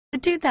The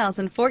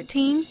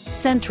 2014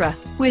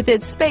 Sentra. With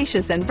its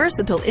spacious and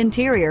versatile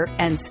interior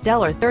and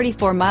stellar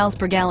 34 miles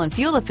per gallon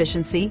fuel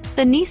efficiency,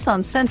 the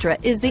Nissan Sentra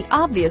is the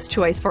obvious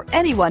choice for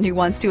anyone who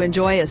wants to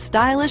enjoy a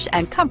stylish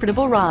and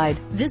comfortable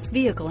ride. This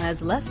vehicle has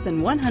less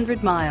than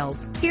 100 miles.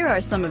 Here are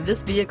some of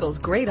this vehicle's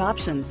great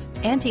options: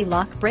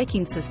 anti-lock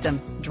braking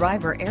system,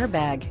 driver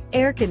airbag,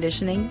 air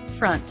conditioning,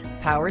 front,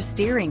 power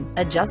steering,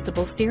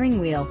 adjustable steering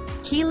wheel,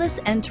 keyless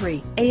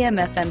entry,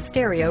 AM/FM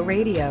stereo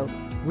radio,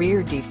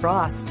 rear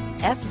defrost,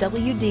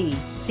 FWD,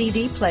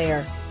 CD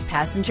player,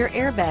 passenger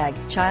airbag,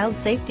 child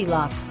safety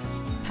locks,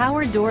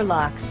 power door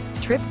locks,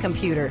 trip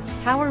computer,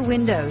 power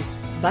windows,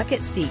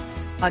 bucket seats,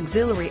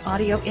 auxiliary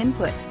audio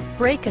input,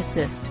 brake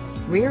assist,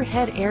 rear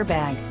head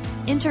airbag,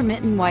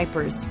 intermittent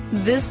wipers.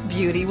 This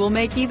beauty will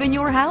make even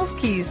your house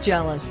keys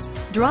jealous.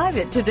 Drive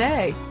it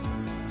today.